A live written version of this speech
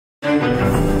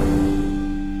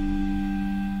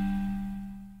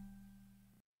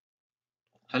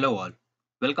Hello all,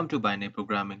 welcome to Binary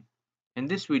Programming. In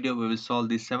this video we will solve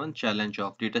the 7th challenge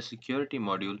of Data Security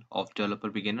module of Developer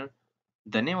Beginner.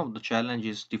 The name of the challenge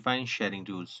is Define Sharing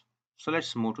Rules. So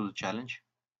let's move to the challenge.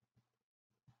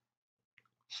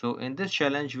 So in this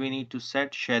challenge we need to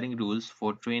set sharing rules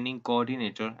for training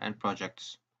coordinator and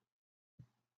projects.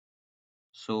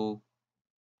 So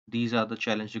these are the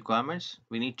challenge requirements.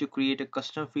 We need to create a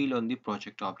custom field on the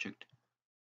project object,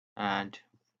 and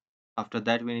after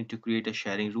that we need to create a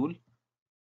sharing rule.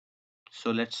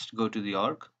 So let's go to the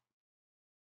org.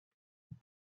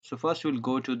 So first we'll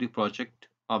go to the project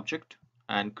object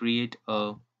and create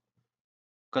a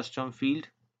custom field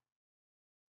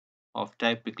of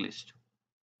type Picklist.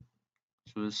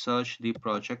 So we'll search the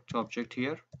project object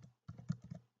here.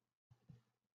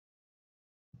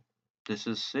 This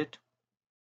is it.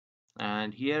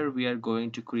 And here we are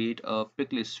going to create a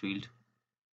Picklist field.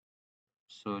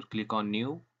 So click on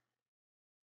new.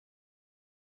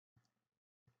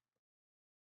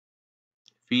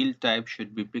 Field type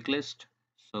should be Picklist.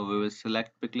 So we will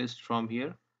select Picklist from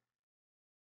here.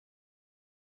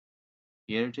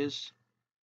 Here it is.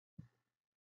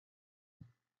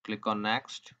 Click on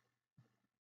next.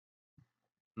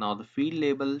 Now the field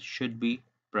label should be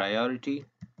priority.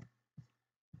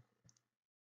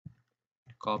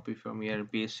 Copy from here and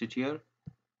paste it here.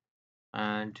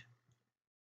 And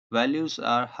values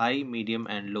are high, medium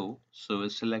and low. So we'll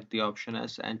select the option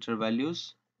as enter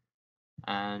values,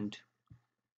 and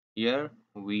here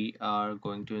we are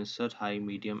going to insert high,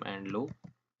 medium and low.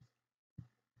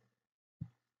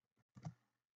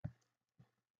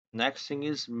 Next thing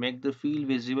is make the field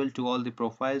visible to all the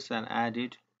profiles and add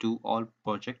it to all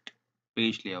project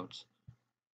page layouts.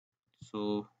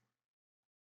 So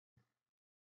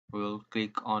we'll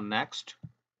click on next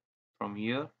from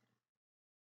here,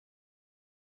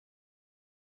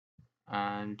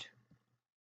 and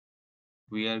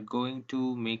we are going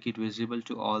to make it visible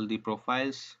to all the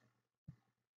profiles,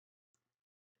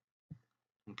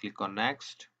 and click on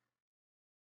next,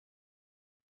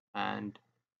 and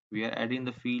we are adding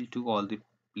the field to all the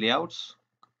layouts.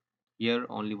 Here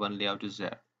only one layout is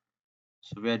there.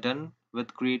 So we are done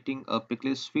with creating a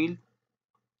picklist field.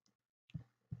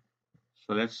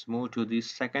 So let's move to the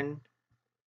second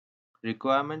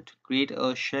requirement. Create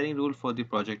a sharing rule for the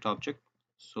project object.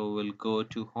 So we'll go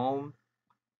to home,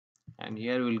 and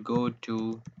here we'll go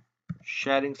to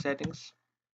sharing settings.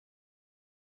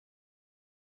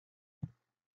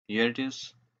 Here it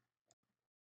is.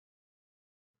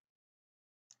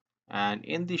 And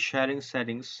in the sharing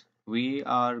settings we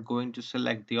are going to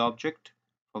select the object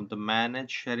from the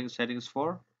manage sharing settings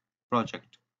for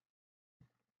project.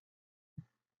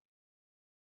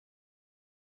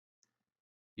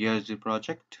 Here's the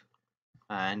project,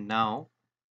 and now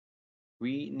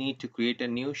we need to create a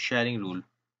new sharing rule.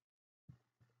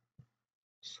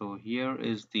 So here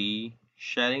is the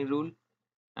sharing rule,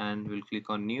 and we'll click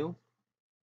on new.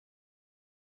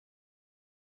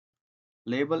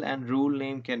 Label and rule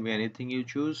name can be anything you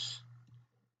choose.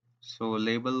 So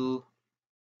label,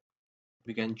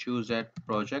 we can choose that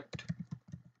project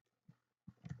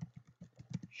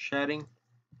sharing,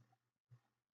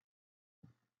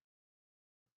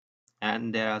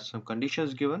 and there are some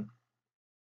conditions given.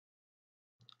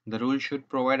 The rule should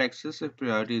provide access if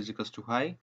priority is equals to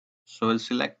high. So we'll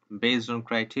select based on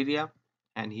criteria,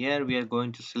 and here we are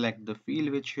going to select the field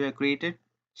which we have created,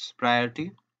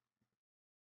 priority,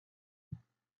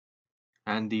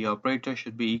 and the operator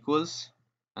should be equals,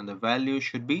 and the value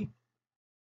should be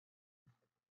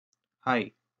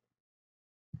high.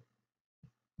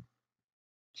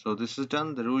 So this is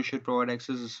done. The rule should provide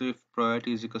access if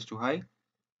priority is equals to high.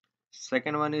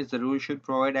 Second one is the rule should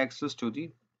provide access to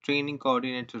the training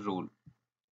coordinator role.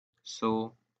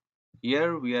 So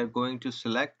here we are going to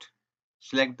select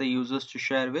the users to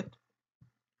share with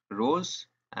rows,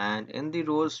 and in the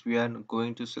rows we are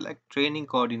going to select training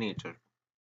coordinator.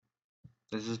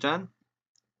 This is done.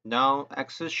 Now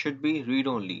access should be read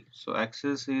only. So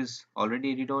access is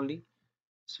already read only.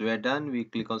 So we are done. We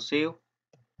click on save,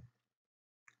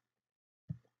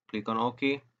 click on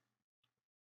OK.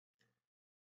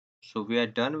 So we are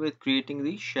done with creating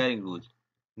the sharing rules.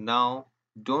 Now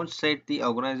don't set the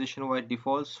organization wide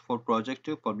defaults for project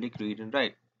to public read and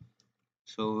write.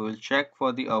 So we will check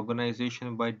for the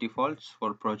organization by defaults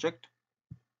for project.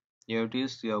 Here it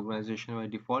is, the organization by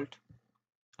default,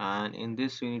 and in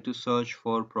this we need to search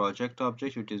for project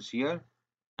object, which is here,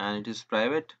 and it is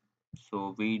private,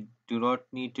 so we do not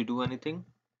need to do anything.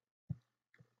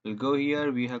 We'll go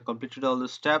here, we have completed all the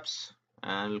steps,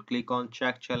 and we'll click on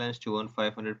check challenge to earn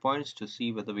 500 points to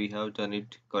see whether we have done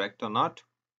it correct or not.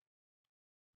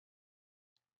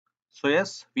 So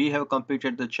yes, we have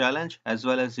completed the challenge as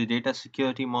well as the data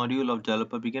security module of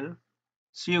Developer Beginner.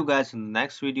 See you guys in the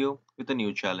next video with a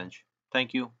new challenge.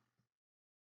 Thank you.